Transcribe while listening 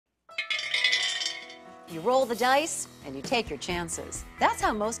You roll the dice and you take your chances. That's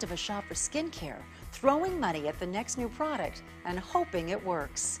how most of us shop for skincare, throwing money at the next new product and hoping it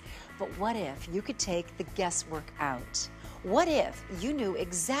works. But what if you could take the guesswork out? What if you knew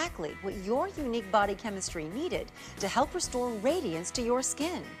exactly what your unique body chemistry needed to help restore radiance to your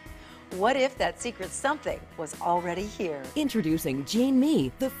skin? What if that secret something was already here? Introducing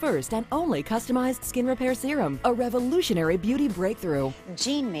geneME, the first and only customized skin repair serum, a revolutionary beauty breakthrough.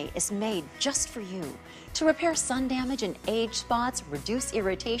 geneME is made just for you to repair sun damage and age spots, reduce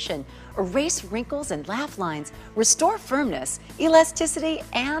irritation, erase wrinkles and laugh lines, restore firmness, elasticity,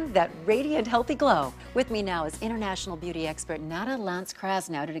 and that radiant, healthy glow. With me now is international beauty expert Nada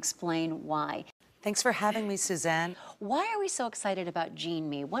Lance-Krasnow to explain why. Thanks for having me, Suzanne. Why are we so excited about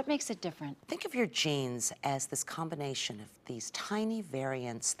geneME? What makes it different? Think of your genes as this combination of these tiny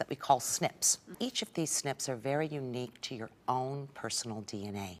variants that we call SNPs. Each of these SNPs are very unique to your own personal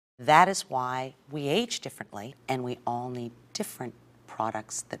DNA. That is why we age differently, and we all need different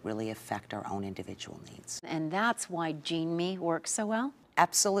products that really affect our own individual needs. And that's why geneME works so well?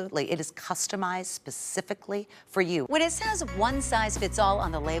 Absolutely. It is customized specifically for you. When it says one size fits all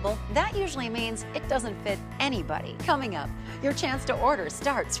on the label, that usually means it doesn't fit anybody. Coming up, your chance to order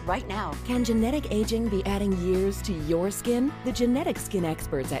starts right now. Can genetic aging be adding years to your skin? The genetic skin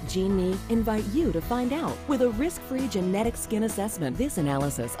experts at geneME invite you to find out. With a risk-free genetic skin assessment, this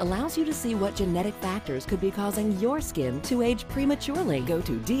analysis allows you to see what genetic factors could be causing your skin to age prematurely. Go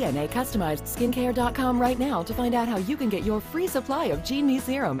to DNACustomizedSkincare.com right now to find out how you can get your free supply of geneME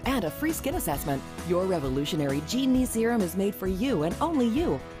Serum and a free skin assessment. Your revolutionary geneME Serum is made for you and only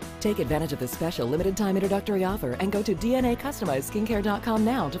you. Take advantage of this special limited time introductory offer and go to DNACustomizedSkincare.com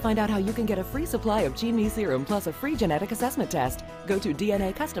now to find out how you can get a free supply of geneME Serum plus a free genetic assessment test. Go to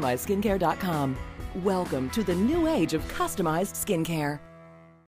DNACustomizedSkincare.com. Welcome to the new age of customized skincare.